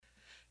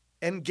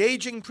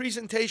engaging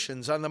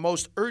presentations on the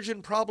most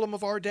urgent problem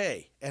of our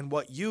day and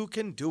what you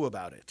can do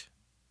about it.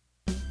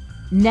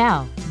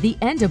 Now, the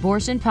End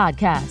Abortion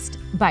Podcast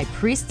by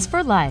Priests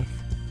for Life.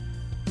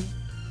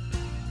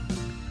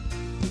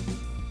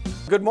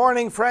 Good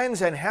morning,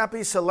 friends, and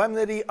happy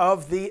Solemnity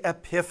of the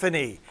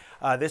Epiphany.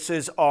 This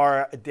is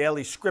our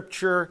daily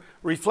scripture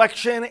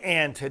reflection,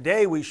 and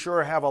today we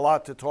sure have a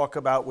lot to talk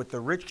about with the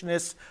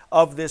richness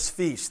of this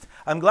feast.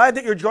 I'm glad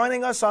that you're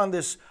joining us on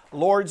this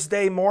Lord's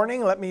Day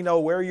morning. Let me know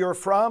where you're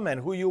from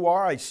and who you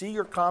are. I see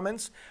your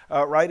comments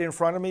right in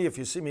front of me. If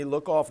you see me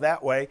look off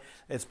that way,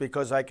 it's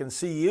because I can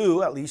see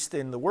you, at least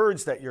in the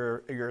words that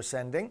you're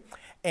sending.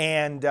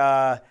 And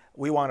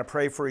we want to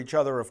pray for each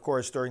other, of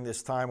course, during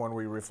this time when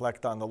we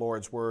reflect on the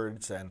Lord's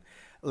words and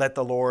let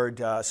the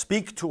Lord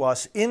speak to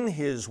us in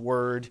His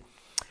Word.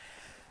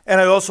 And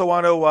I also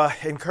want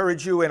to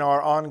encourage you in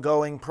our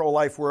ongoing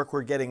pro-life work.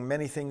 We're getting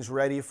many things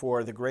ready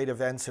for the great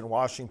events in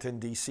Washington,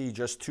 D.C.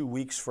 just 2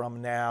 weeks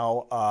from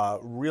now.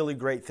 Really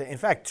great thing. In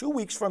fact, 2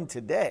 weeks from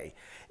today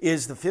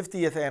is the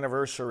 50th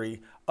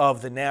anniversary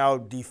of the now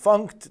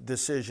defunct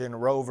decision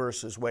Roe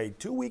versus Wade.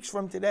 2 weeks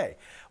from today,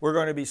 we're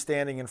going to be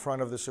standing in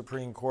front of the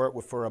Supreme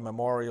Court for a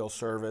memorial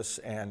service,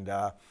 and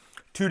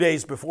 2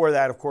 days before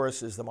that, of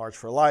course, is the March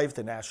for Life,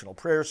 the National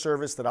Prayer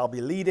Service that I'll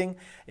be leading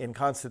in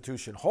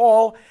Constitution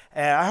Hall.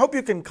 And I hope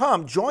you can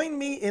come. Join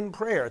me in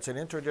prayer. It's an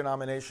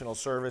interdenominational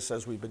service,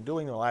 as we've been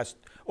doing the last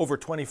over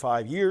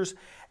 25 years.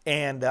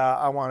 And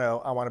I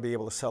want to be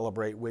able to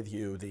celebrate with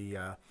you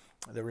the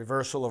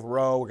reversal of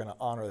Roe. We're going to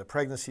honor the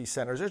pregnancy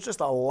centers. There's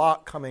just a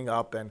lot coming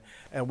up, and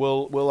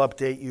we'll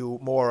update you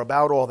more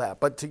about all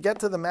that. But to get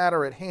to the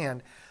matter at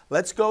hand,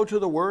 let's go to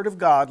the Word of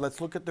God. Let's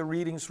look at the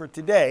readings for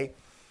today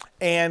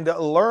and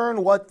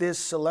learn what this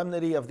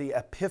Solemnity of the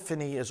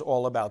Epiphany is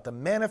all about. The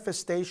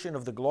manifestation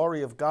of the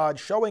glory of God,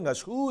 showing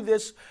us who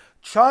this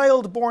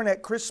child born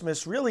at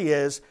Christmas really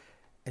is,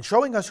 and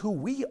showing us who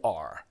we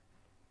are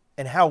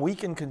and how we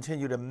can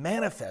continue to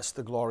manifest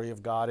the glory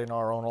of God in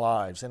our own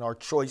lives, in our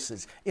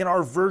choices, in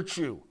our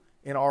virtue,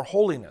 in our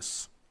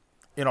holiness,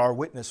 in our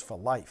witness for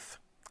life.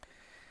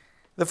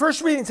 The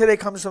first reading today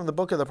comes from the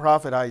book of the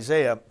prophet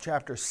Isaiah,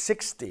 chapter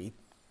 60,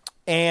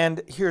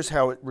 and here's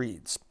how it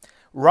reads.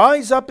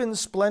 Rise up in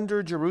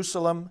splendor,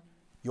 Jerusalem,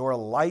 your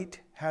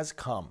light has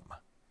come.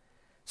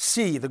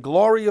 See, the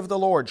glory of the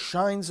Lord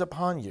shines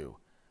upon you.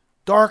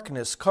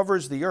 Darkness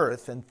covers the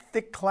earth, and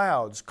thick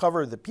clouds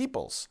cover the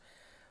peoples.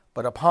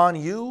 But upon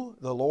you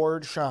the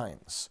Lord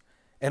shines,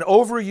 and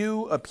over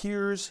you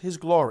appears His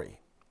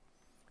glory.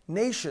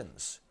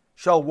 Nations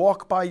shall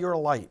walk by your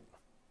light,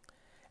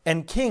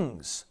 and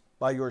kings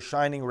by your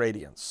shining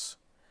radiance.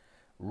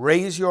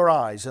 Raise your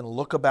eyes and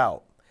look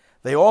about.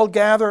 They all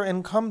gather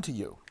and come to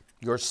you.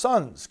 Your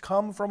sons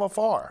come from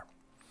afar,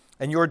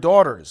 and your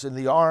daughters in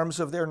the arms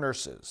of their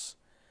nurses.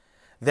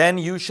 Then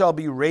you shall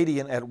be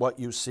radiant at what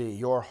you see.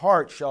 Your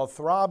heart shall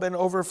throb and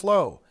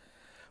overflow.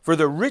 For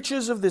the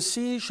riches of the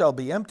sea shall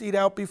be emptied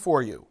out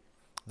before you.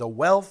 The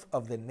wealth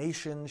of the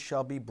nations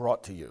shall be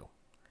brought to you.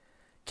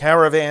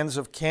 Caravans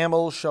of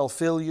camels shall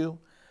fill you.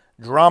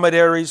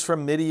 Dromedaries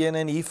from Midian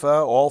and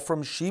Ephah, all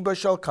from Sheba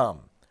shall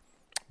come,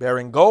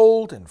 bearing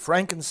gold and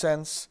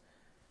frankincense,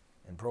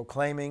 and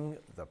proclaiming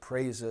the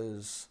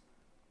praises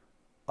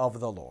of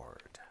the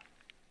Lord.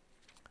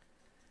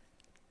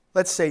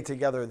 Let's say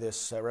together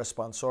this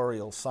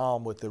responsorial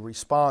psalm with the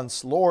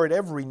response, Lord,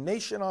 every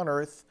nation on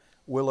earth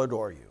will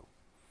adore you.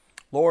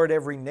 Lord,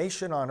 every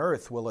nation on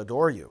earth will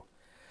adore you.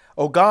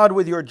 O God,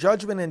 with your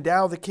judgment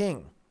endow the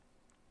king,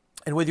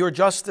 and with your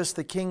justice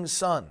the king's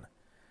son.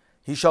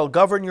 He shall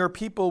govern your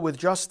people with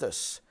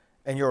justice,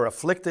 and your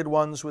afflicted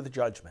ones with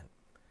judgment.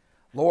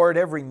 Lord,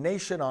 every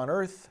nation on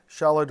earth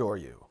shall adore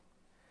you.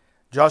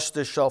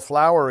 Justice shall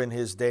flower in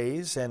his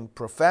days, and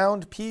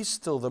profound peace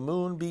till the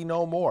moon be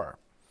no more.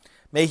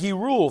 May he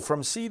rule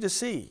from sea to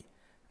sea,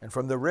 and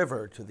from the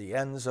river to the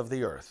ends of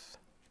the earth.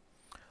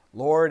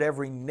 Lord,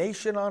 every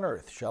nation on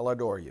earth shall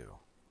adore you.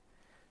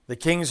 The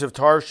kings of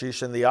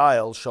Tarshish and the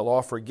isles shall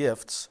offer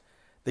gifts.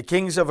 The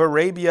kings of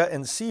Arabia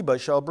and Seba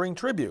shall bring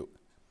tribute.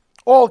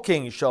 All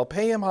kings shall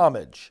pay him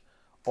homage.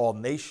 All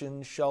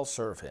nations shall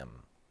serve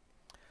him.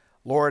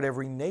 Lord,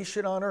 every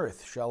nation on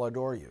earth shall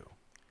adore you.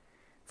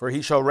 For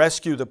he shall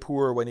rescue the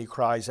poor when he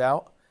cries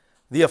out,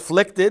 the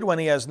afflicted when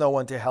he has no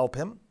one to help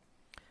him.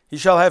 He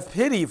shall have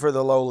pity for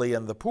the lowly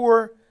and the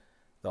poor.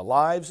 The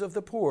lives of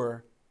the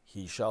poor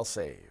he shall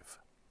save.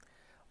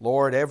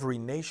 Lord, every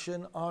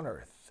nation on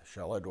earth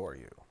shall adore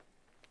you.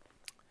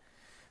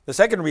 The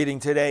second reading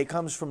today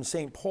comes from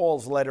St.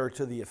 Paul's letter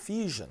to the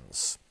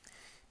Ephesians,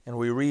 and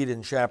we read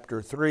in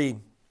chapter 3,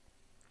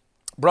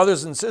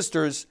 Brothers and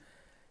sisters,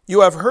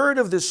 you have heard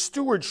of the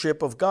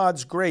stewardship of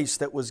God's grace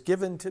that was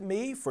given to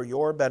me for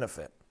your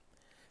benefit,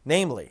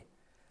 namely,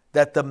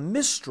 that the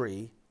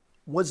mystery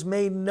was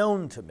made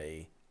known to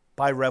me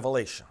by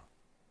revelation.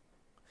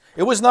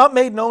 It was not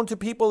made known to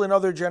people in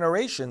other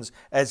generations,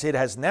 as it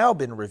has now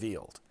been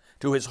revealed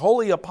to his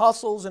holy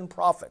apostles and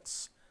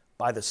prophets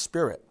by the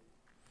Spirit,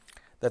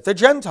 that the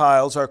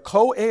Gentiles are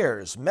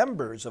co-heirs,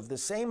 members of the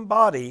same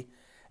body,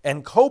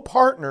 and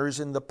co-partners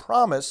in the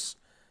promise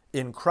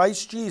in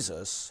Christ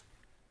Jesus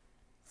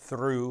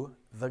through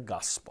the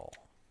gospel.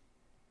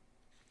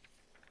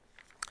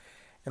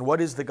 And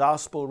what is the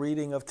gospel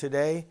reading of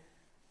today?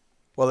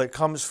 Well, it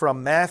comes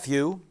from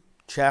Matthew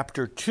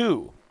chapter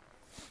 2.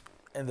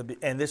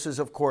 And this is,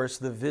 of course,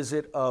 the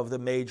visit of the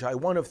Magi,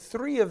 one of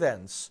three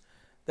events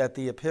that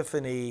the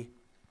Epiphany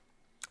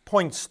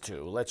points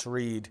to. Let's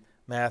read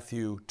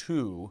Matthew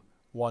 2,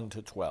 1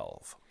 to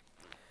 12.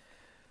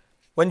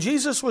 When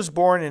Jesus was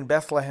born in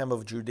Bethlehem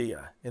of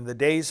Judea, in the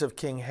days of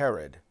King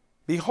Herod,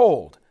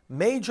 behold,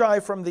 Magi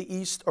from the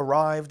east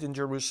arrived in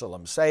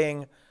Jerusalem,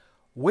 saying,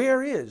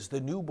 "Where is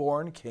the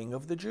newborn King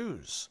of the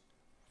Jews?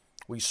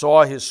 We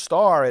saw his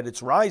star at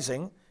its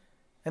rising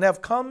and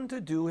have come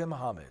to do him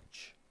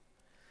homage."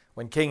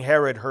 When King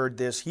Herod heard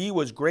this, he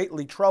was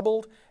greatly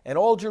troubled, and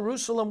all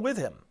Jerusalem with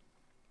him.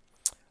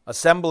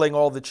 Assembling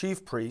all the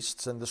chief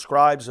priests and the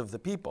scribes of the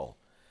people,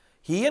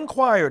 he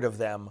inquired of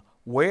them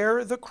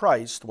where the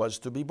Christ was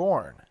to be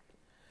born.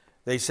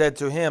 They said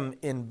to him,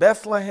 "In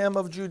Bethlehem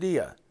of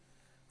Judea,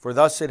 for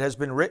thus it has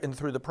been written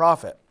through the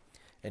prophet,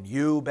 and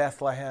you,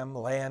 Bethlehem,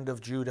 land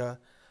of Judah,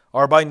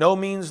 are by no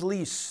means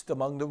least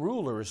among the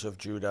rulers of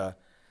Judah,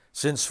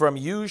 since from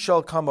you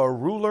shall come a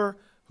ruler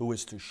who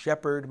is to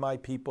shepherd my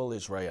people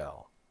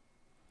Israel."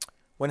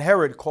 When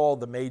Herod called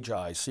the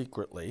Magi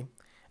secretly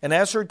and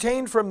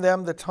ascertained from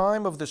them the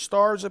time of the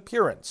star's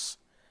appearance,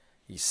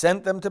 he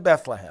sent them to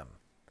Bethlehem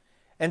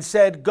and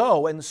said,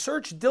 "Go and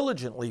search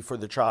diligently for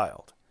the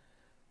child.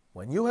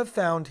 When you have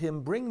found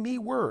him, bring me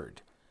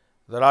word,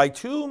 that I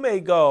too may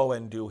go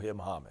and do him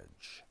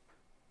homage."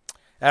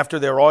 After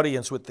their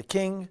audience with the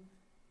king,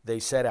 they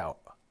set out.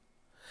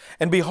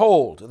 And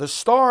behold, the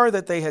star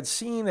that they had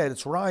seen at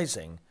its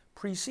rising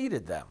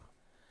preceded them,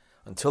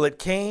 until it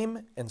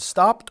came and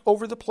stopped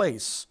over the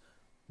place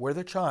where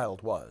the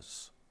child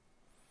was.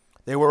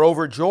 They were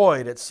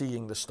overjoyed at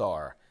seeing the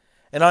star,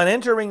 and on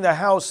entering the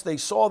house they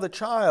saw the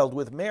child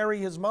with Mary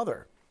his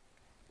mother.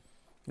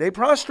 They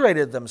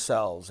prostrated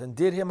themselves and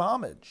did him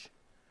homage.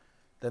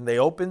 Then they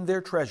opened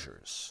their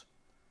treasures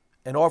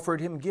and offered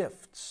him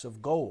gifts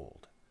of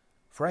gold,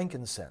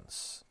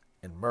 frankincense,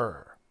 and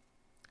myrrh.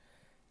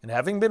 And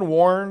having been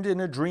warned in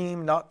a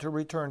dream not to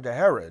return to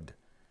Herod,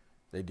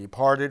 they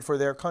departed for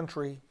their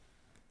country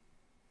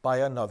by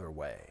another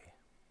way.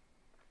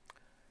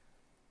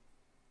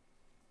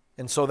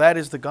 And so that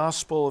is the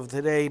gospel of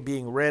today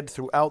being read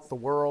throughout the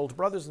world.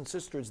 Brothers and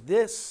sisters,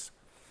 this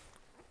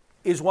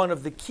is one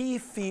of the key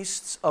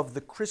feasts of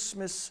the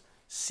Christmas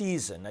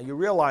season. Now you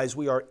realize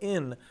we are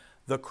in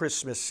the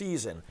Christmas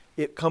season.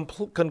 It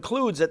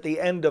concludes at the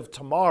end of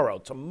tomorrow.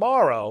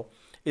 Tomorrow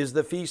is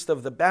the feast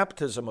of the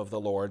baptism of the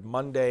Lord,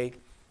 Monday,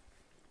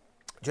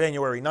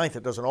 January 9th.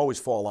 It doesn't always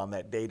fall on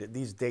that date.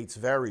 These dates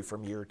vary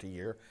from year to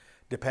year,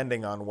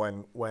 depending on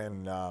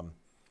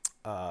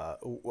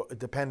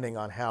depending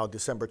on how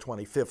December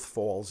 25th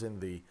falls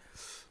in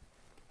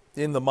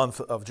the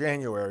month of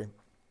January.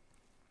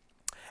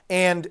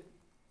 And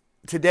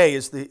today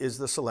is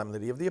the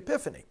solemnity of the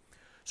Epiphany.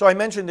 So I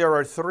mentioned there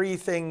are three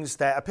things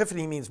that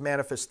Epiphany means: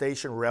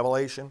 manifestation,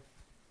 revelation.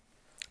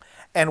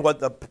 And what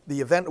the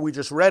event we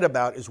just read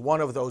about is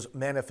one of those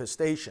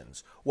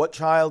manifestations. What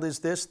child is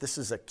this? This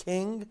is a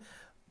king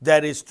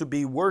that is to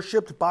be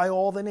worshipped by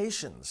all the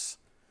nations.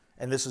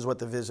 And this is what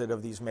the visit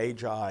of these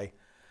Magi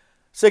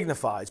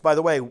signifies. By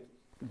the way,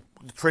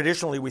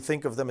 traditionally we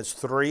think of them as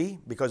three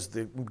because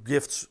the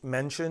gifts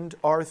mentioned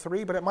are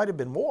three, but it might have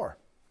been more.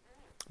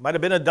 It might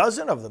have been a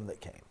dozen of them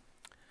that came.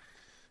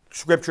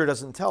 Scripture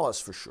doesn't tell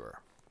us for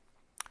sure.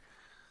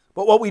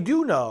 But what we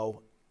do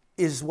know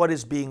is what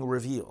is being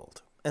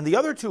revealed. And the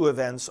other two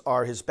events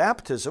are his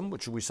baptism,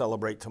 which we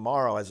celebrate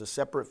tomorrow as a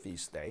separate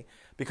feast day,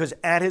 because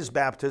at his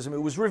baptism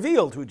it was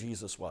revealed who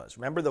Jesus was.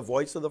 Remember, the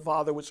voice of the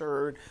Father was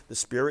heard, the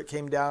Spirit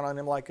came down on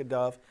him like a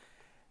dove.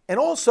 And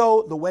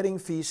also the wedding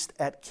feast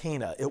at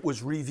Cana. It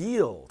was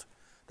revealed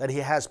that he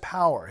has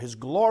power. His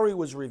glory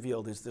was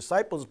revealed. His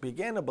disciples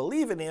began to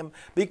believe in him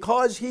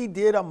because he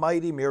did a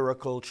mighty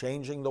miracle,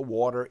 changing the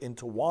water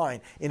into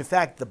wine. In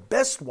fact, the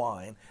best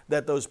wine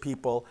that those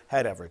people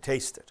had ever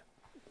tasted.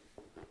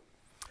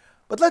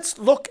 But let's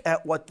look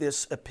at what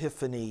this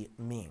Epiphany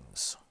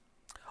means.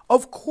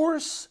 Of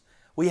course,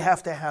 we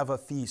have to have a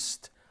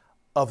feast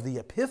of the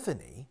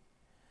Epiphany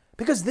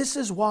because this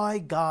is why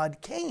God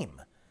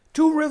came,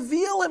 to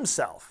reveal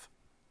himself.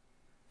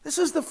 This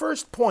is the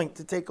first point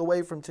to take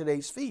away from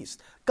today's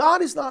feast.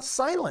 God is not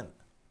silent.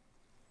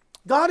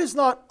 God is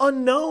not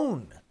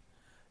unknown.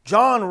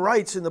 John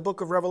writes in the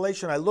book of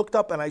Revelation, "I looked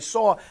up and I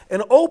saw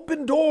an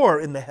open door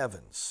in the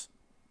heavens."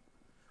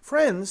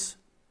 Friends,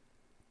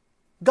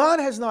 God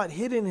has not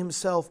hidden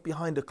himself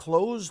behind a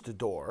closed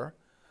door.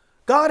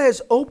 God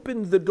has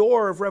opened the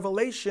door of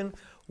revelation.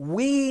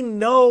 We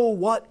know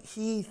what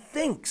he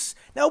thinks.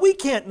 Now, we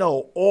can't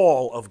know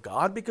all of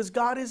God because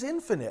God is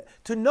infinite.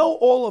 To know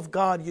all of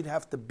God, you'd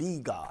have to be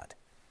God.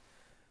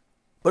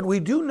 But we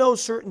do know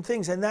certain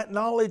things, and that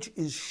knowledge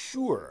is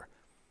sure.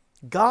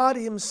 God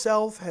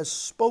himself has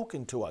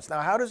spoken to us.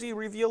 Now, how does he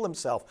reveal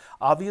himself?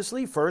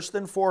 Obviously, first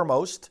and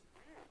foremost,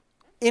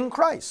 in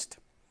Christ.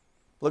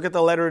 Look at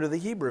the letter to the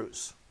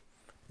Hebrews.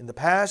 In the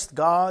past,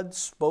 God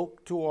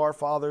spoke to our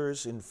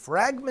fathers in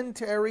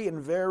fragmentary and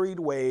varied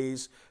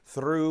ways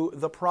through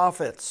the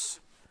prophets,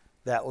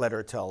 that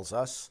letter tells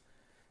us.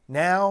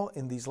 Now,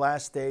 in these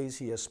last days,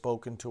 he has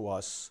spoken to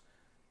us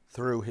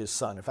through his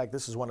Son. In fact,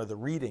 this is one of the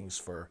readings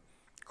for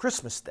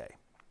Christmas Day.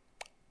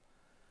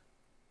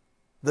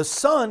 The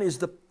Son is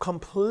the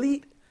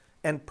complete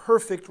and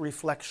perfect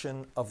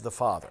reflection of the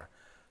Father.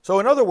 So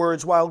in other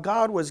words, while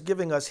God was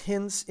giving us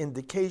hints,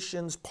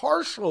 indications,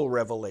 partial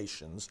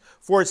revelations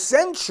for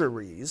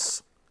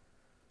centuries,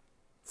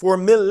 for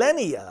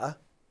millennia,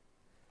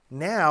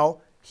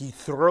 now he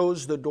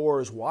throws the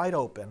doors wide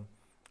open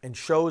and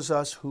shows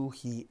us who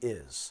he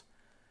is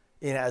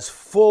in as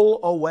full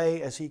a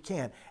way as he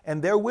can.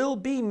 And there will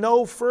be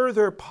no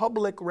further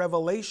public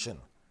revelation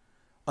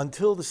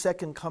until the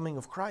second coming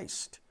of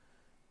Christ.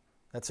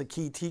 That's a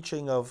key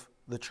teaching of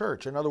the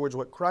church. In other words,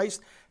 what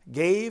Christ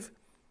gave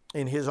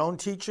in his own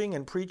teaching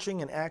and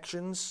preaching and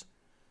actions,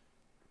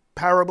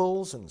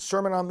 parables and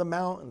Sermon on the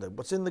Mount and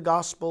what's in the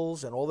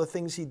Gospels and all the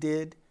things he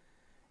did,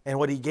 and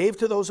what he gave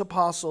to those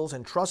apostles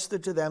and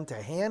trusted to them to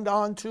hand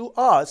on to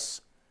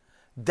us,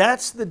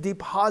 that's the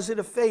deposit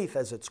of faith,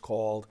 as it's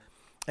called,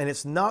 and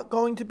it's not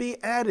going to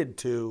be added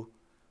to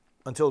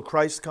until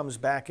Christ comes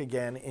back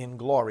again in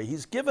glory.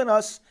 He's given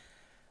us,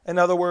 in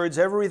other words,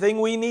 everything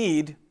we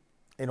need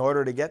in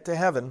order to get to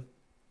heaven.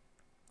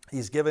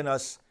 He's given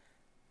us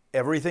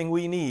everything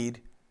we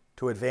need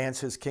to advance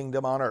his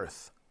kingdom on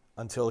earth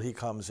until he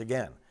comes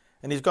again.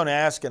 And he's going to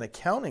ask an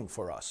accounting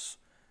for us.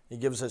 He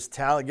gives us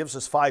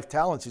 5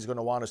 talents. He's going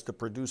to want us to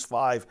produce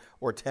 5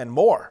 or 10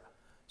 more.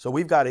 So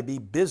we've got to be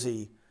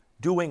busy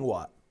doing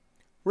what?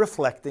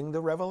 Reflecting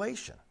the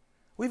revelation.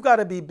 We've got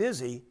to be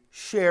busy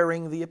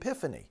sharing the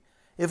epiphany.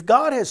 If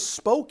God has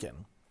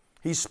spoken,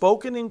 he's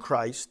spoken in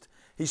Christ,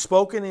 he's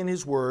spoken in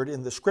his word,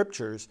 in the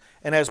scriptures,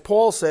 and as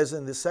Paul says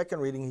in the second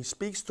reading, he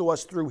speaks to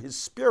us through his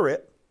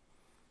Spirit.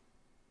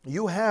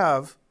 You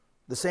have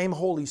the same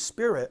Holy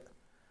Spirit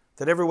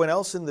that everyone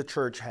else in the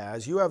church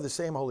has. You have the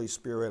same Holy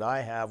Spirit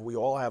I have. We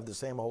all have the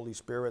same Holy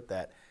Spirit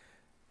that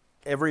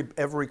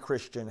every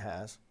Christian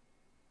has.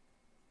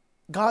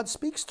 God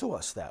speaks to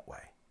us that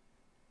way.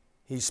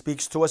 He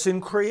speaks to us in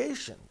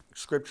creation.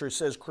 Scripture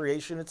says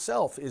creation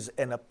itself is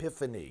an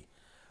epiphany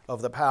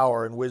of the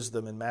power and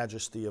wisdom and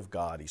majesty of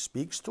God. He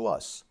speaks to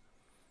us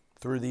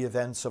through the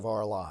events of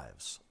our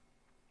lives.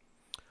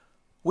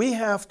 We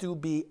have to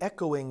be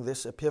echoing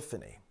this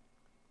epiphany.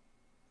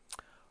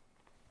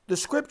 The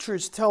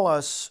scriptures tell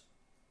us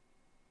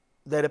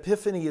that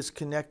epiphany is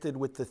connected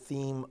with the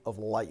theme of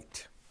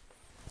light.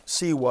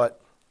 See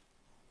what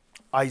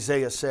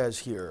Isaiah says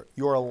here.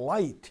 Your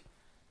light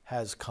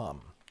has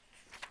come.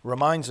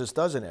 Reminds us,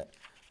 doesn't it,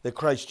 that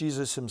Christ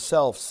Jesus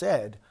himself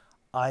said,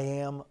 I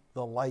am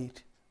the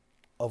light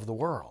of the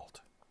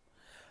world.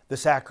 The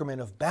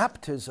sacrament of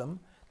baptism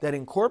that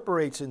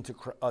incorporates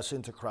us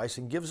into Christ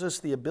and gives us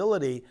the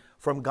ability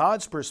from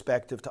God's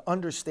perspective to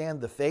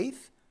understand the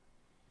faith,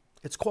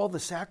 it's called the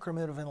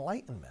sacrament of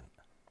enlightenment.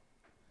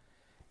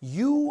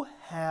 You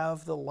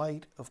have the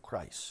light of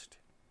Christ.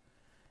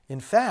 In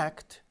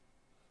fact,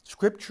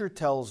 Scripture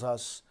tells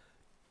us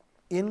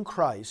in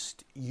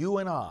Christ, you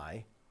and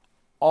I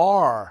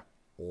are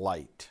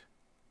light.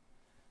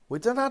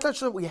 It's not just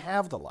that we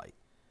have the light.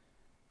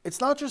 It's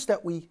not just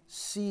that we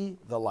see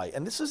the light.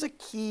 And this is a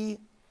key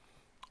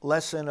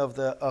lesson of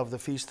the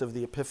Feast of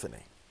the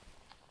Epiphany,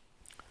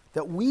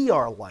 that we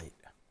are light.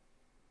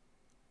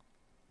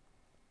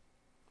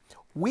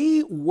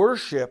 We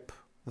worship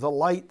the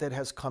light that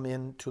has come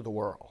into the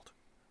world.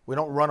 We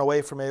don't run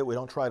away from it. We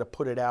don't try to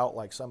put it out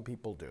like some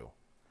people do.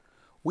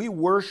 We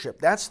worship.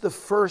 That's the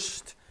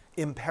first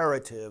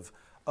imperative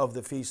of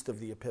the Feast of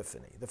the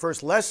Epiphany. The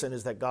first lesson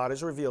is that God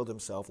has revealed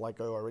himself, like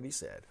I already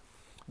said.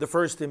 The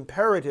first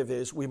imperative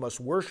is we must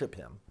worship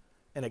him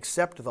and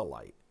accept the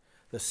light.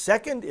 The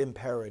second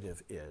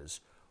imperative is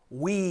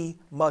we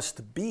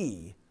must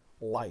be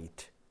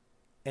light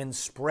and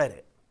spread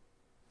it.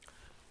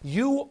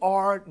 You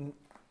are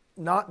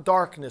not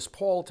darkness.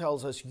 Paul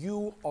tells us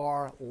you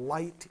are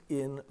light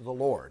in the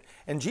Lord.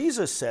 And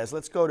Jesus says,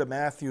 let's go to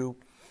Matthew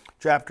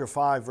chapter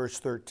 5, verse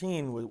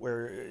 13,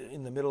 where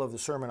in the middle of the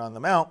Sermon on the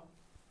Mount,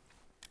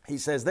 he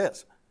says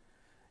this,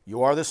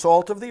 you are the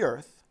salt of the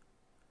earth,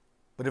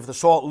 but if the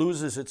salt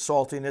loses its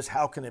saltiness,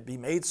 how can it be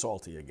made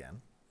salty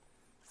again?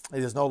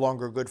 It is no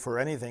longer good for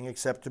anything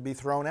except to be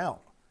thrown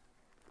out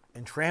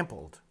and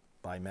trampled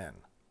by men.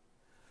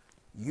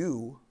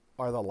 You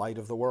are the light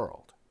of the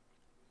world.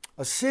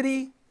 A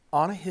city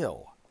on a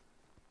hill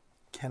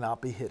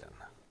cannot be hidden.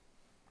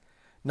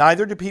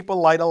 Neither do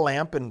people light a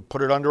lamp and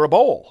put it under a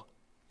bowl.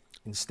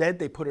 Instead,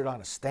 they put it on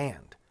a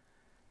stand,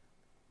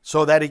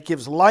 so that it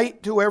gives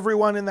light to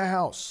everyone in the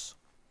house.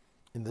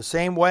 In the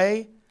same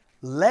way,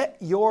 let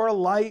your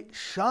light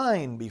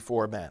shine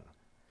before men,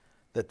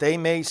 that they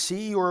may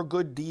see your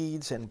good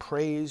deeds and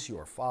praise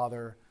your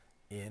Father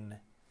in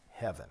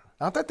heaven.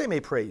 Not that they may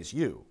praise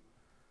you.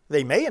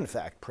 They may, in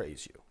fact,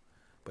 praise you.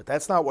 But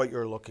that's not what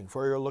you're looking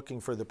for. You're looking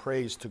for the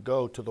praise to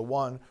go to the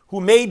one who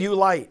made you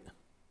light.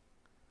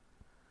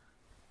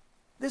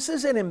 This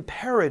is an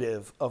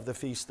imperative of the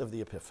Feast of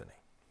the Epiphany,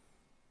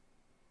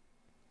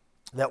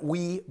 that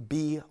we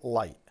be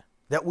light,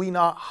 that we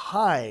not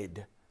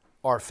hide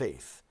our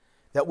faith,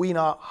 that we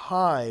not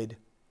hide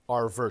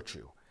our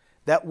virtue,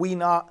 that we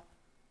not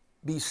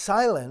be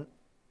silent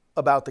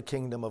about the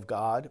kingdom of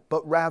God,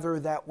 but rather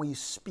that we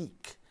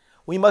speak.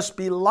 We must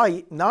be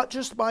light, not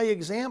just by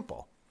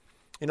example.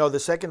 You know, the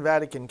Second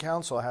Vatican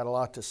Council had a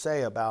lot to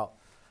say about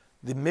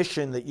the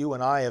mission that you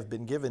and I have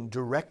been given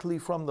directly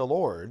from the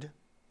Lord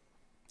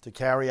to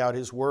carry out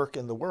his work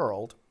in the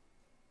world,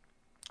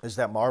 is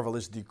that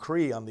marvelous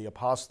decree on the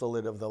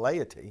apostolate of the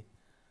laity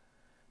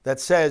that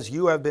says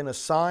you have been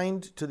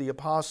assigned to the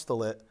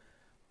apostolate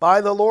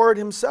by the Lord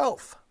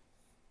himself.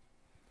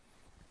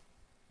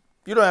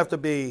 You don't have to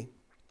be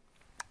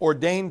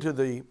ordained to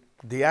the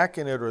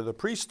diaconate or the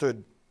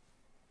priesthood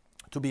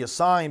to be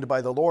assigned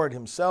by the Lord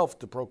himself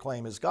to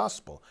proclaim his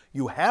gospel.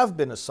 You have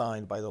been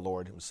assigned by the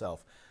Lord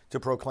himself to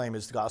proclaim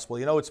his gospel.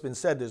 You know, it's been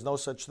said there's no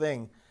such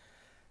thing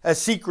as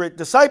secret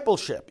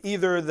discipleship.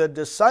 Either the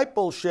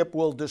discipleship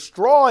will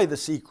destroy the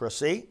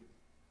secrecy,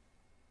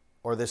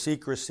 or the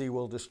secrecy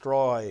will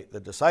destroy the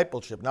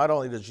discipleship. Not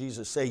only does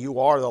Jesus say, you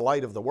are the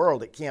light of the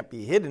world, it can't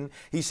be hidden.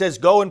 He says,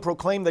 go and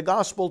proclaim the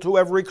gospel to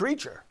every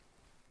creature.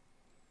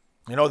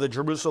 You know, the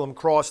Jerusalem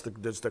cross,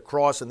 there's the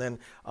cross, and then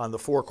on the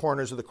four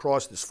corners of the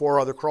cross, there's four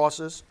other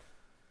crosses.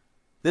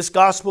 This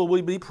gospel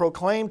will be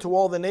proclaimed to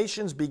all the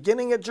nations,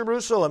 beginning at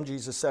Jerusalem,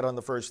 Jesus said on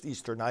the first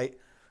Easter night.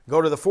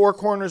 Go to the four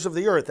corners of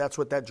the earth. That's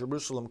what that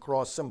Jerusalem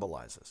cross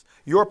symbolizes.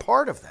 You're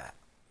part of that.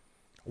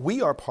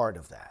 We are part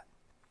of that.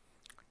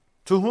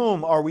 To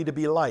whom are we to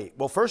be light?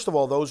 Well, first of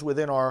all, those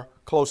within our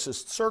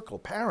closest circle.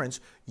 Parents,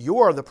 you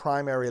are the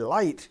primary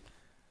light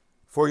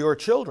for your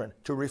children,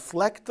 to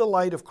reflect the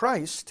light of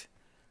Christ,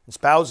 and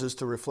spouses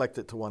to reflect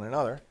it to one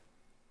another,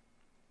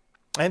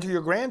 and to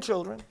your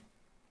grandchildren,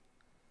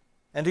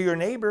 and to your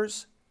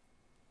neighbors.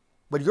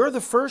 But you're the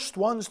first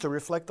ones to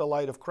reflect the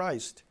light of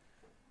Christ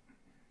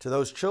to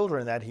those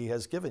children that he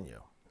has given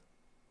you.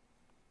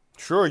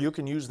 Sure, you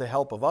can use the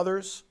help of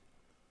others,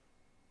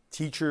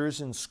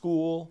 teachers in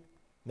school,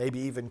 maybe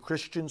even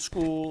Christian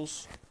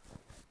schools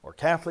or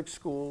Catholic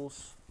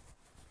schools,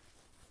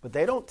 but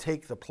they don't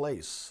take the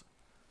place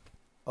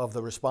of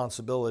the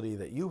responsibility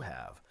that you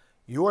have.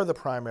 You're the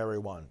primary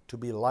one to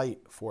be light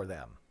for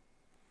them.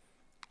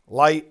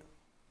 Light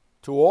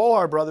to all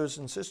our brothers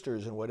and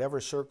sisters in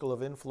whatever circle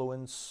of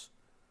influence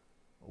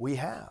we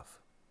have.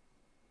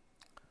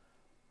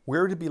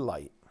 We're to be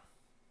light.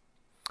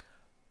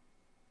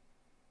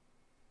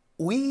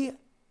 We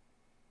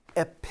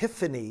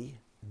epiphany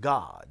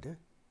God.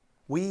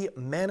 We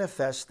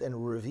manifest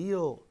and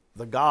reveal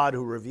the God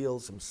who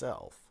reveals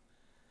himself.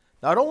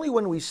 Not only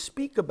when we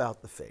speak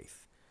about the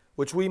faith,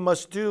 which we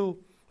must do,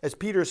 as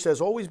Peter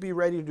says, always be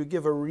ready to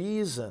give a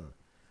reason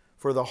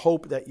for the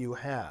hope that you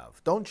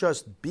have. Don't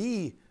just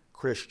be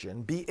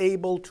Christian, be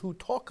able to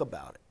talk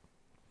about it.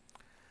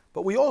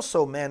 But we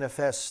also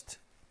manifest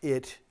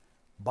it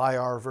by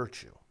our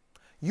virtue.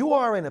 You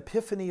are an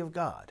epiphany of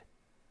God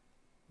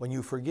when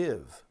you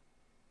forgive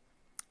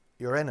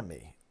your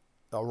enemy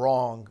the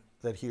wrong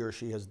that he or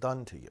she has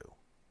done to you.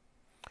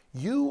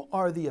 You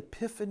are the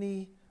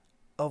epiphany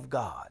of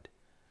God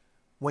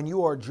when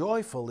you are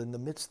joyful in the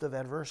midst of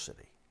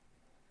adversity.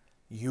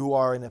 You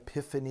are an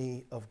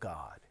epiphany of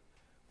God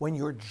when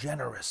you're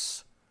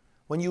generous,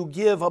 when you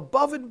give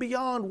above and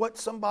beyond what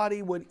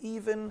somebody would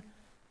even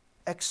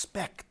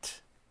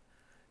expect.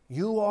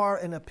 You are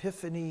an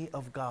epiphany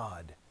of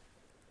God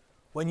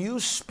when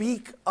you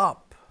speak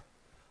up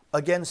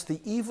against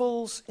the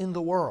evils in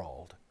the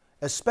world,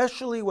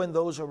 especially when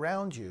those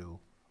around you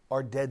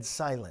are dead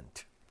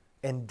silent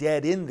and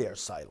dead in their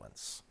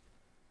silence.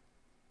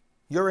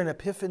 You're an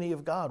epiphany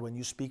of God when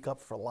you speak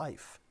up for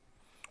life.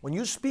 When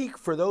you speak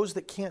for those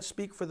that can't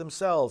speak for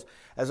themselves,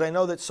 as I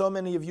know that so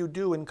many of you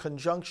do in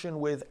conjunction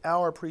with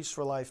our Priests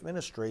for Life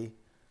ministry,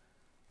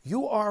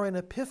 you are an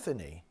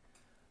epiphany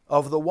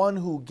of the one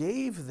who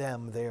gave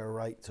them their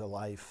right to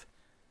life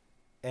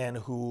and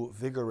who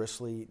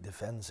vigorously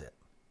defends it.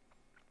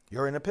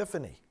 You're an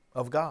epiphany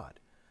of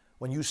God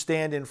when you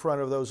stand in front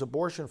of those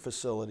abortion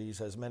facilities,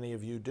 as many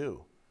of you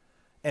do,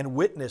 and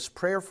witness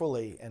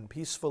prayerfully and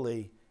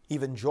peacefully,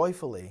 even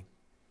joyfully,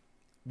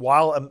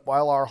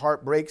 while our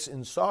heart breaks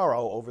in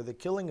sorrow over the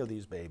killing of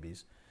these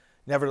babies.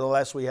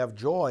 Nevertheless, we have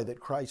joy that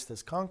Christ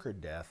has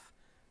conquered death.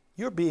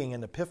 You're being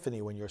an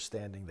epiphany when you're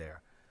standing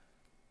there.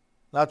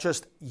 Not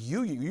just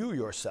you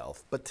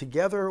yourself, but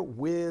together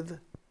with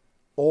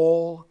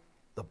all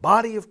the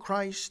body of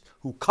Christ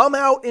who come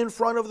out in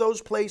front of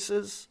those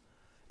places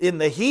in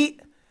the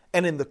heat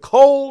and in the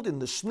cold, in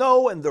the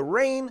snow and the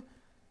rain,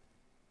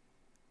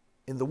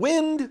 in the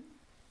wind,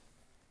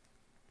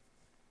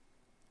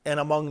 and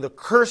among the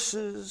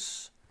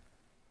curses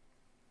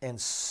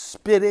and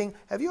spitting.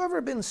 Have you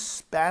ever been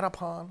spat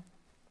upon?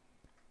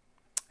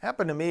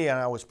 Happened to me, and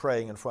I was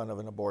praying in front of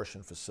an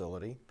abortion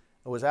facility.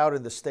 It was out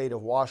in the state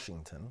of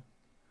Washington.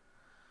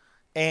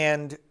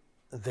 And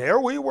there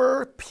we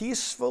were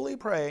peacefully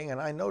praying,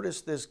 and I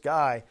noticed this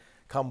guy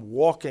come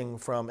walking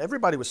from,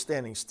 everybody was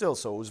standing still,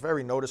 so it was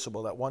very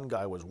noticeable that one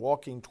guy was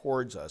walking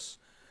towards us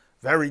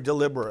very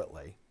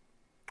deliberately.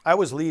 I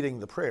was leading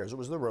the prayers. It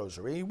was the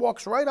rosary. He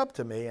walks right up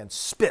to me and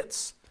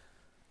spits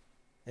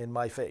in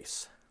my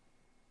face.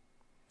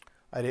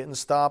 I didn't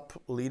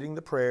stop leading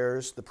the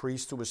prayers. The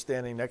priest who was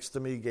standing next to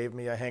me gave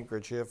me a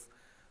handkerchief,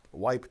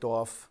 wiped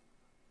off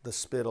the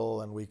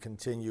spittle, and we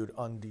continued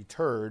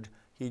undeterred.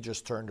 He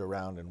just turned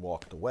around and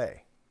walked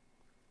away.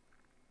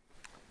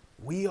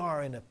 We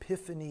are an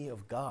epiphany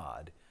of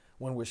God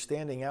when we're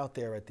standing out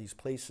there at these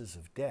places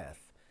of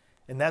death.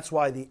 And that's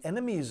why the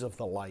enemies of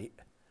the light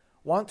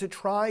want to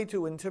try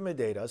to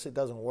intimidate us. It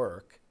doesn't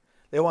work.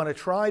 They want to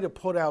try to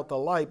put out the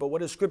light. But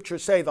what does Scripture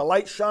say? The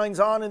light shines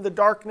on in the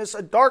darkness,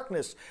 a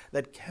darkness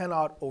that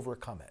cannot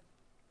overcome it.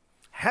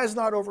 Has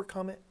not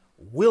overcome it,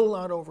 will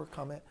not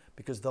overcome it,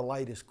 because the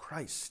light is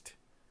Christ.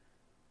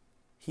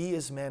 He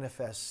is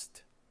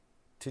manifest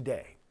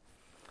today.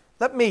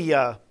 Let me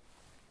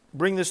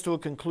bring this to a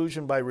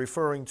conclusion by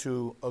referring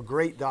to a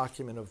great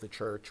document of the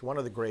church, one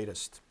of the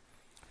greatest.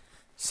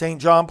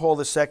 St. John Paul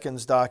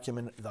II's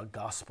document, The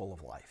Gospel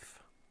of Life.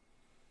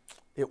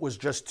 It was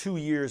just 2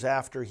 years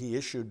after he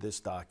issued this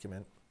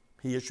document,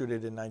 he issued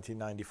it in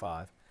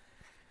 1995,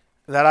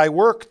 that I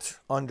worked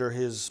under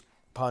his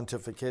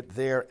pontificate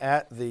there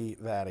at the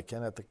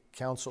Vatican, at the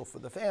Council for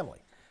the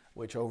Family,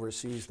 which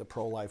oversees the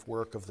pro-life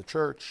work of the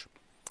church.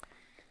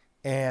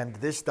 And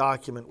this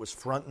document was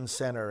front and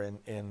center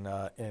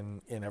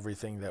in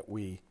everything that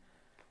we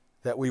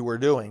were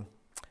doing.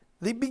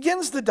 He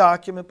begins the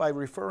document by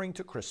referring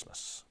to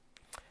Christmas.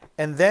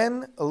 And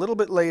then, a little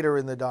bit later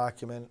in the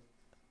document,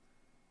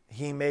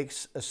 he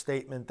makes a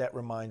statement that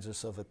reminds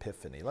us of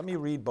Epiphany. Let me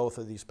read both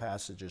of these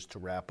passages to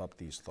wrap up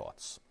these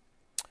thoughts.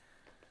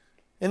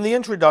 In the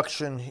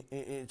introduction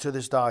to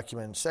this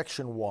document,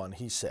 section 1,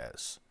 he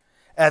says,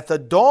 "At the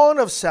dawn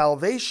of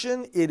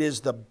salvation, it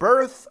is the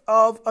birth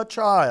of a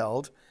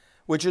child,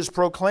 which is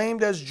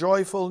proclaimed as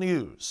joyful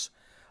news.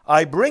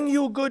 I bring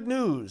you good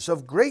news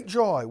of great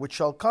joy, which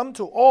shall come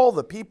to all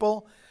the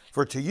people.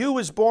 For to you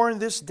is born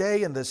this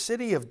day in the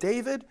city of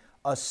David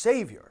a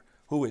Savior,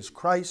 who is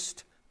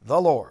Christ the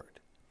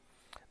Lord.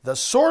 The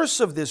source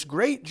of this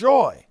great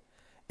joy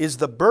is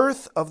the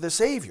birth of the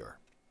Savior.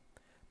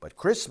 But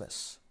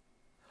Christmas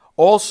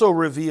also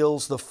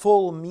reveals the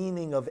full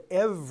meaning of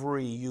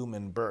every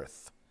human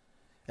birth.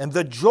 And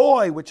the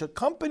joy which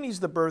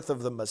accompanies the birth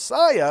of the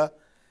Messiah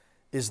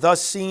is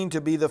thus seen to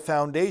be the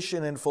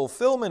foundation and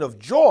fulfillment of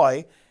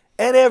joy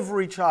at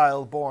every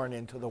child born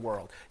into the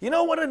world." You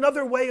know what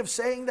another way of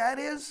saying that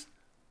is?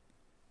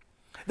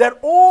 That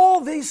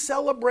all the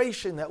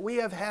celebration that we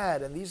have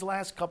had in these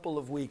last couple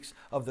of weeks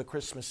of the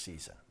Christmas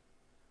season,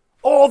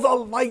 all the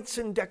lights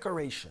and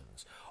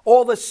decorations,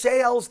 all the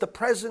sales, the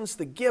presents,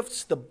 the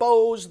gifts, the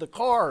bows, the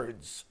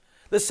cards,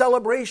 the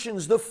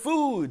celebrations, the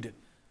food,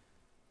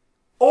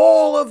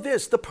 all of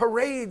this, the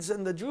parades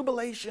and the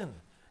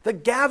jubilation, the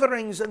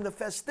gatherings and the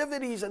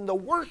festivities and the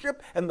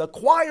worship and the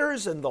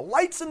choirs and the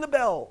lights and the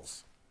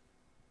bells,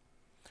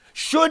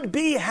 should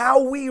be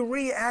how we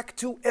react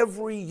to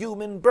every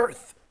human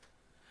birth,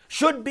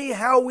 should be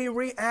how we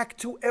react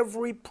to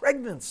every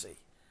pregnancy,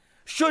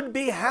 should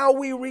be how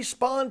we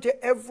respond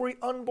to every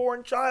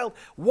unborn child.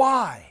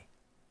 Why?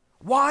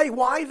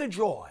 Why the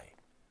joy?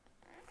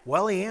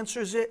 Well, he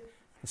answers it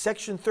in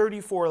section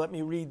 34. Let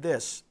me read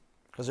this,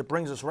 because it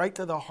brings us right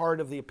to the heart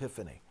of the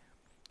Epiphany.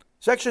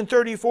 Section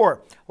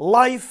 34,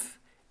 life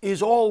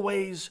is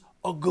always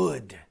a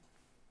good.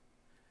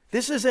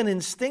 This is an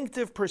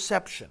instinctive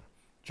perception,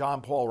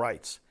 John Paul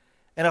writes,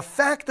 and a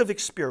fact of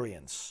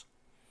experience.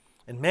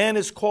 And man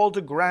is called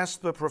to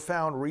grasp the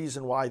profound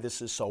reason why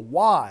this is so.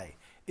 Why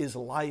is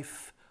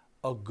life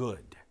a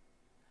good?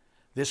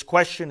 This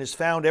question is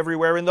found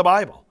everywhere in the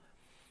Bible.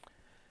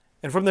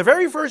 And from the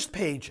very first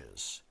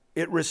pages,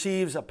 it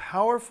receives a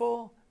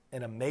powerful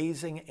and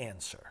amazing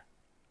answer.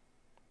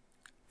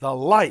 The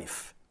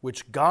life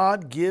which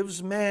God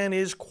gives man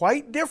is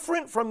quite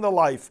different from the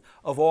life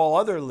of all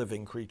other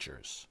living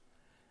creatures,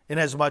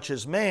 inasmuch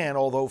as man,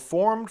 although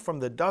formed from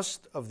the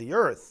dust of the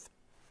earth,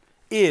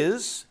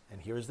 is,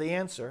 and here's the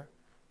answer,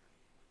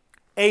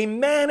 a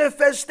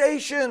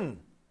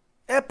manifestation,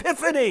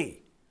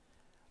 epiphany,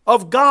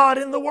 of God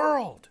in the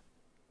world,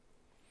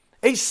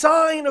 a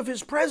sign of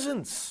His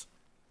presence,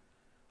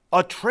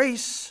 a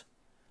trace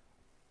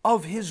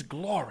of His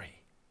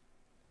glory.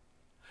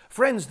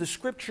 Friends, the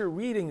scripture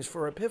readings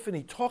for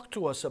Epiphany talk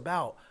to us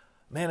about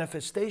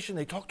manifestation.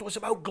 They talk to us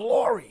about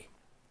glory.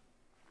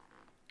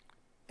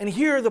 And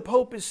here the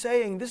Pope is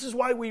saying, this is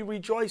why we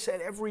rejoice at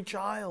every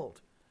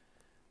child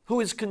who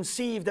is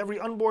conceived, every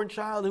unborn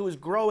child who is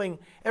growing,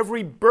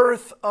 every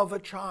birth of a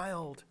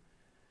child.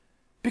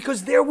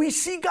 Because there we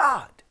see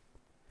God.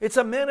 It's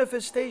a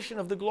manifestation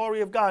of the glory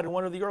of God. And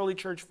one of the early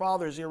church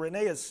fathers,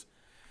 Irenaeus,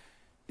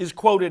 is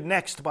quoted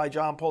next by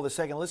John Paul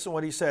II. Listen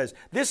what he says.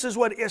 This is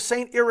what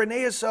St.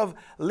 Irenaeus of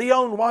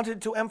Lyon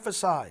wanted to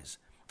emphasize.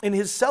 In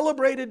his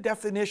celebrated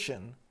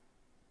definition,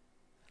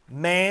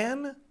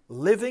 man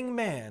living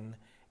man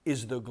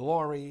is the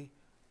glory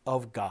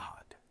of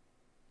God.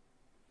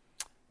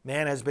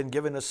 Man has been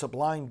given a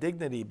sublime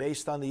dignity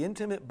based on the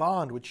intimate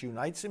bond which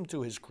unites him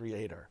to his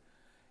Creator.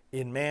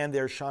 In man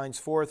there shines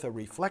forth a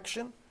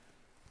reflection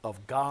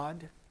of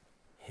God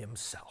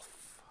Himself.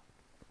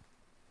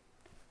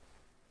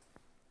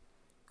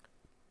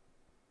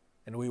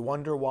 And we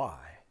wonder why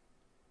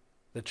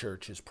the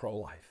church is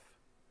pro-life.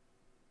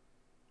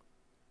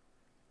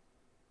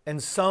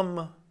 And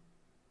some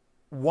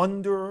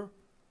wonder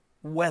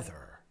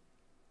whether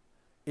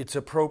it's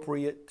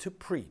appropriate to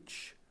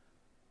preach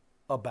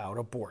about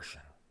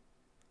abortion.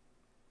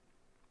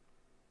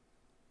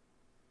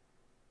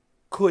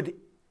 Could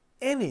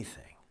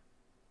anything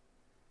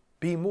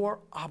be more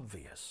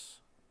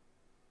obvious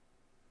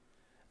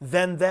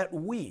than that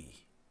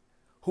we,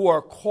 who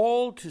are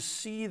called to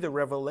see the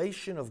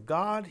revelation of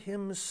God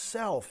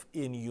Himself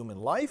in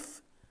human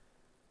life,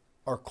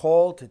 are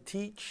called to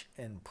teach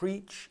and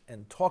preach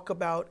and talk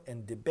about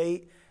and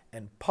debate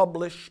and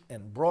publish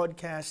and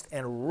broadcast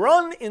and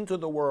run into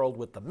the world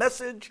with the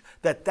message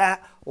that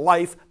that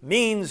life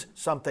means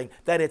something,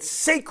 that it's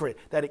sacred,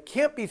 that it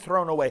can't be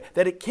thrown away,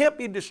 that it can't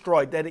be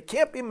destroyed, that it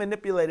can't be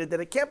manipulated, that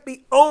it can't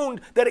be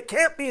owned, that it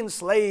can't be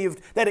enslaved,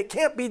 that it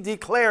can't be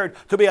declared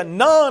to be a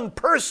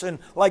non-person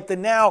like the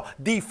now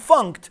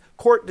defunct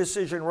court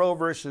decision Roe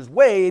versus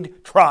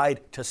Wade tried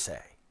to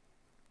say.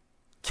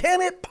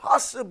 Can it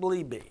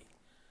possibly be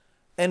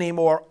any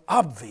more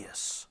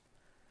obvious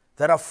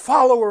that a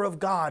follower of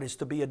God is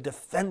to be a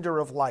defender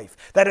of life,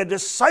 that a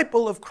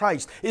disciple of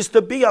Christ is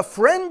to be a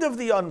friend of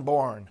the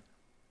unborn?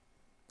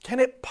 Can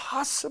it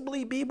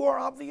possibly be more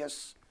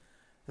obvious?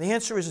 The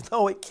answer is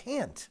no, it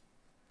can't.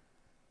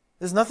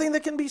 There's nothing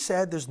that can be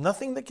said, there's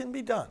nothing that can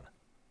be done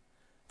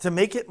to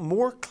make it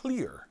more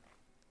clear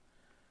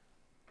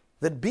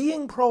that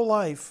being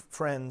pro-life,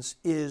 friends,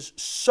 is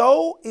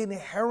so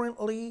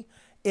inherently,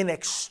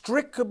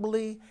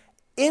 inextricably,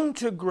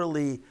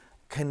 integrally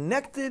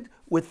connected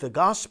with the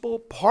gospel,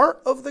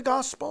 part of the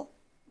gospel.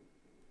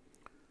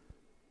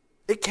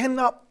 It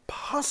cannot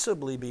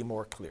possibly be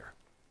more clear.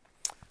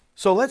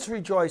 So let's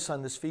rejoice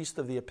on this Feast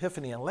of the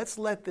Epiphany, and let's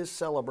let this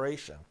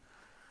celebration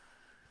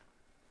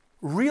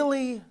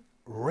really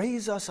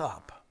raise us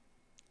up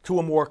to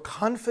a more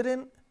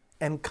confident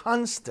and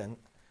constant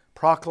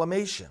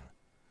proclamation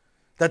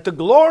that the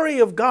glory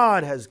of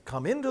God has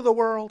come into the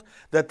world,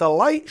 that the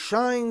light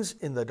shines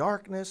in the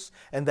darkness,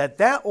 and that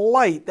that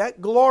light,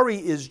 that glory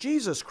is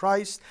Jesus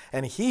Christ,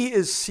 and He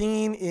is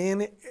seen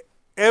in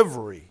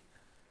every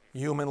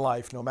human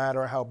life, no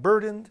matter how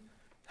burdened,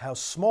 how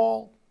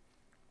small,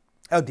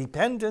 how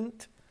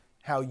dependent,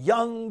 how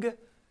young,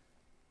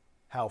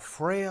 how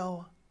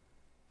frail.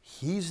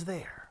 He's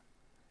there.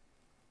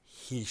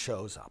 He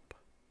shows up.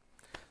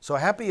 So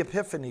happy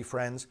Epiphany,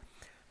 friends.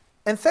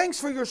 And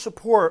thanks for your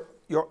support,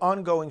 your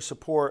ongoing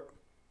support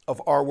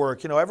of our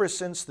work. You know, ever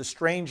since the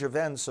strange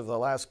events of the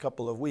last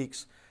couple of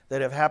weeks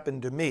that have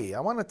happened to me, I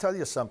want to tell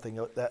you something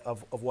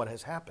of what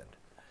has happened.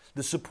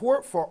 The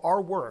support for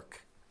our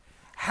work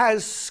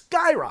has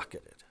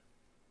skyrocketed.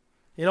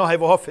 You know,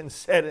 I've often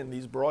said in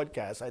these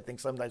broadcasts, I think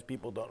sometimes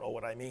people don't know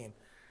what I mean,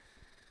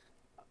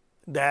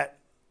 that,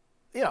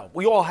 you know,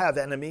 we all have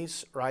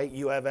enemies, right?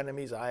 You have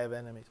enemies, I have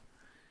enemies.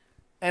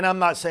 And I'm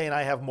not saying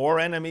I have more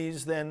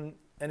enemies than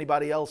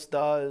anybody else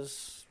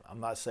does. I'm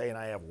not saying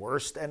I have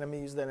worse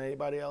enemies than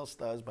anybody else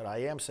does, but I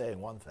am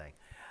saying one thing.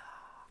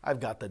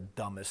 I've got the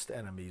dumbest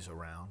enemies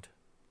around.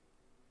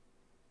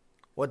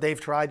 What they've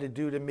tried to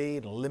do to me,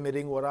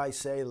 limiting what I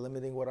say,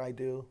 limiting what I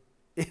do,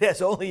 it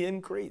has only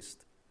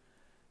increased.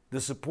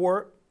 The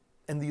support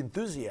and the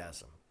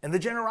enthusiasm and the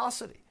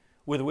generosity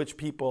with which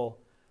people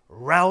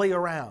rally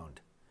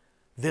around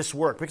this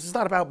work. Because it's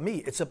not about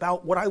me, it's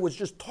about what I was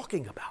just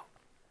talking about.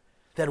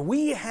 That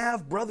we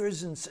have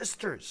brothers and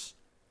sisters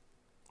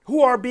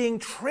who are being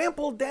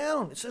trampled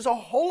down. This is a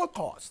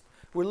Holocaust.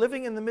 We're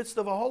living in the midst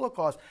of a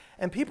Holocaust.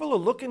 And people are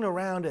looking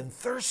around and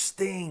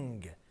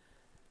thirsting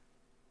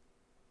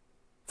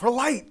for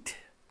light.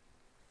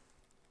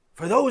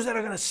 For those that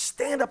are going to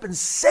stand up and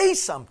say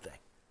something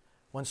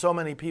when so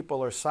many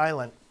people are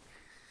silent.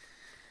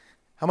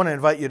 I'm going to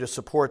invite you to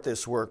support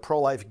this work,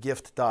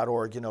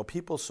 prolifegift.org. You know,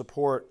 people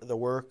support the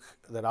work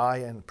that I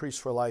and Priests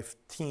for Life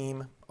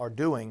team are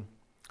doing,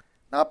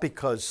 not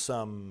because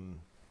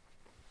some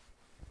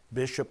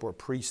bishop or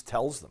priest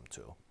tells them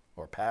to,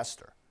 or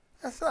pastor.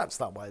 That's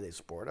not why they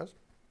support us.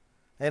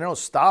 They don't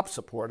stop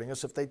supporting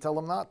us if they tell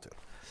them not to.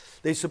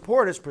 They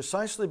support us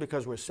precisely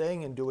because we're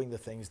saying and doing the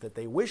things that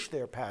they wish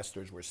their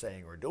pastors were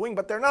saying or doing,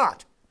 but they're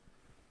not.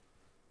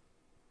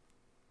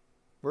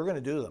 We're going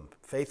to do them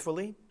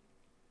faithfully,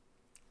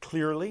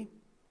 clearly,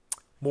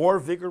 more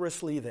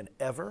vigorously than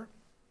ever.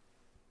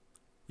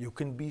 You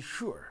can be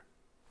sure.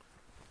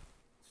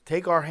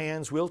 Take our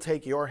hands, we'll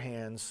take your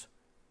hands.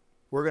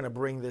 We're going to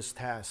bring this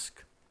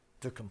task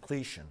to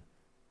completion,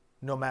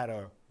 no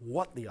matter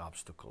what the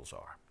obstacles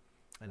are.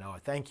 And now I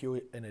thank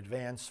you in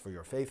advance for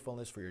your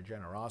faithfulness, for your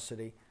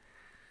generosity.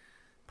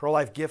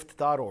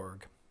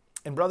 ProLifeGift.org.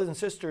 And brothers and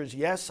sisters,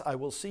 yes, I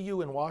will see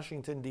you in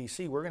Washington,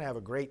 D.C. We're going to have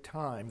a great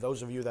time,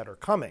 those of you that are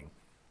coming.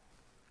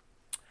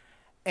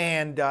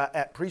 And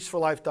at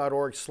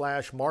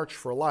priestsforlife.org/March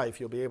for Life,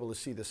 you'll be able to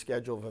see the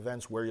schedule of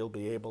events where you'll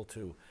be able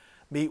to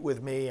meet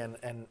with me. And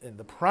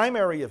the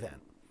primary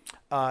event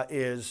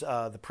is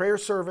the prayer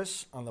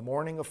service on the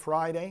morning of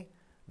Friday,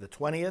 the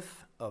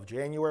 20th of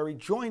January.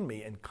 Join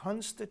me in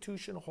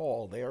Constitution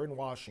Hall there in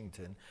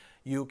Washington.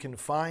 You can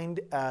find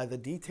the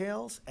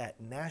details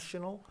at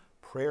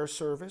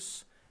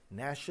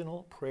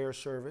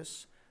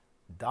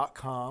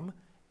nationalprayerservice.com.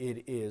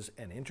 It is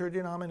an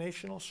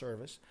interdenominational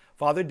service.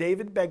 Father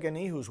David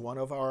Begany, who's one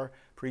of our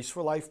Priests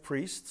for Life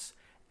priests,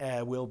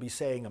 will be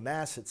saying a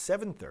Mass at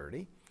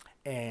 7:30,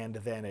 and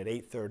then at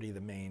 8:30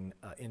 the main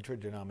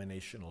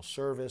interdenominational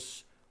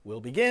service will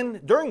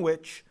begin, during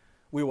which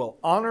we will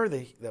honor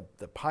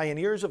the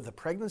pioneers of the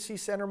Pregnancy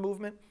Center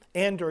movement,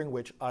 and during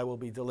which I will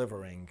be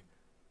delivering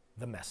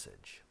the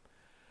message.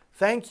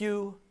 Thank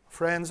you,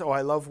 friends. Oh,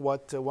 I love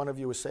what one of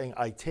you was saying.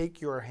 I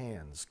take your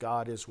hands.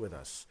 God is with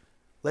us.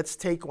 Let's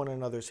take one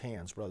another's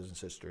hands, brothers and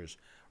sisters,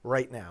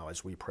 right now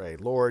as we pray.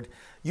 Lord,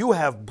 you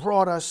have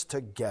brought us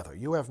together.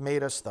 You have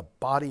made us the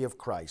body of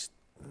Christ,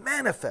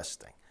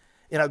 manifesting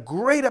in a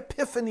great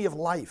epiphany of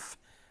life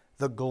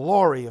the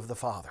glory of the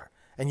Father.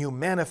 And you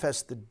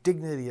manifest the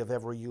dignity of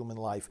every human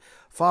life.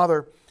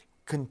 Father,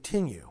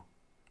 continue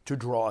to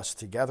draw us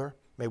together.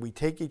 May we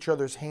take each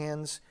other's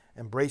hands,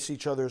 embrace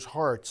each other's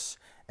hearts,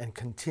 and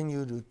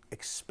continue to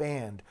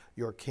expand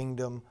your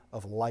kingdom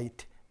of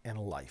light and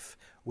life.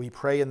 We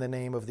pray in the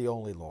name of the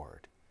only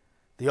Lord,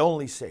 the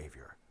only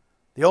Savior,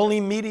 the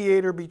only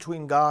mediator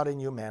between God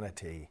and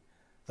humanity,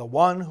 the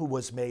one who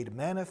was made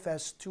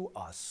manifest to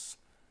us,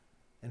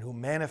 and who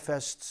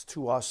manifests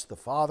to us the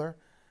Father,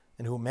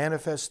 and who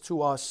manifests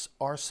to us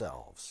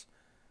ourselves,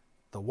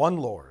 the one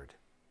Lord,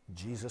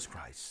 Jesus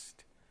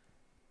Christ.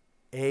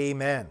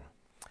 Amen.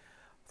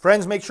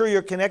 Friends, make sure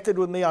you're connected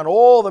with me on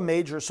all the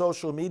major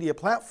social media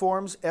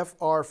platforms.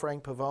 Fr.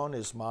 Frank Pavone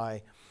is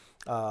my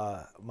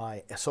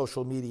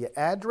social media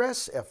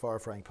address, Fr.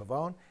 Frank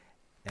Pavone,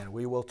 and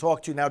we will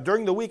talk to you. Now,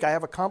 during the week, I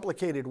have a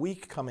complicated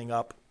week coming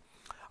up.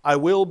 I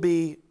will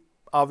be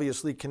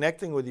obviously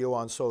connecting with you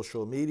on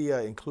social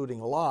media, including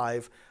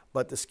live,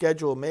 but the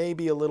schedule may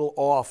be a little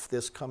off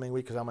this coming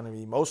week because I'm going to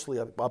be mostly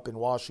up in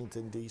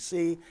Washington,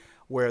 D.C.,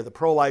 where the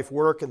pro-life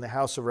work in the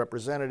House of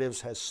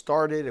Representatives has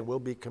started, and we'll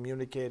be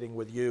communicating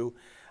with you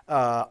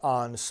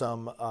on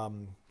some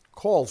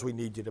calls we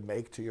need you to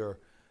make to your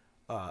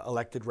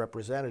elected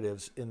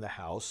representatives in the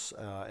House,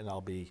 and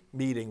I'll be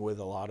meeting with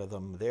a lot of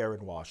them there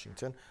in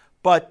Washington.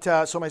 But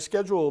so my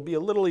schedule will be a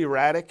little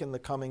erratic in the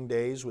coming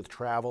days with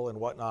travel and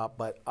whatnot,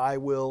 but I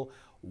will,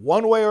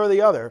 one way or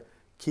the other,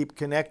 keep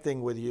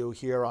connecting with you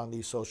here on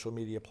these social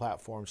media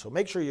platforms. So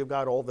make sure you've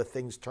got all the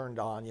things turned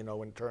on, you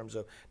know, in terms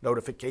of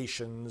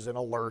notifications and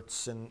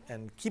alerts,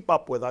 and keep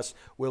up with us.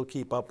 We'll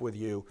keep up with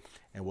you,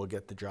 and we'll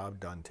get the job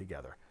done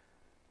together.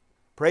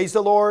 Praise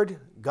the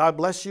Lord. God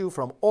bless you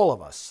from all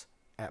of us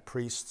at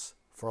Priests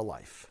for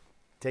Life.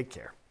 Take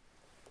care.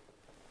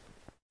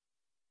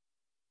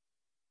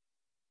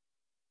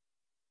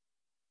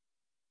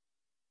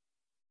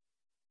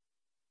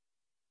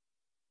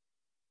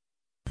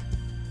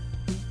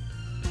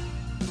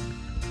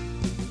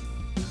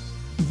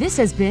 This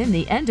has been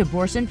the End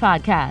Abortion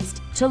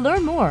Podcast. To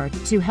learn more,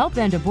 to help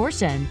end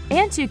abortion,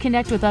 and to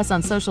connect with us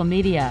on social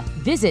media,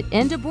 visit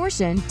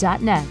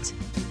endabortion.net.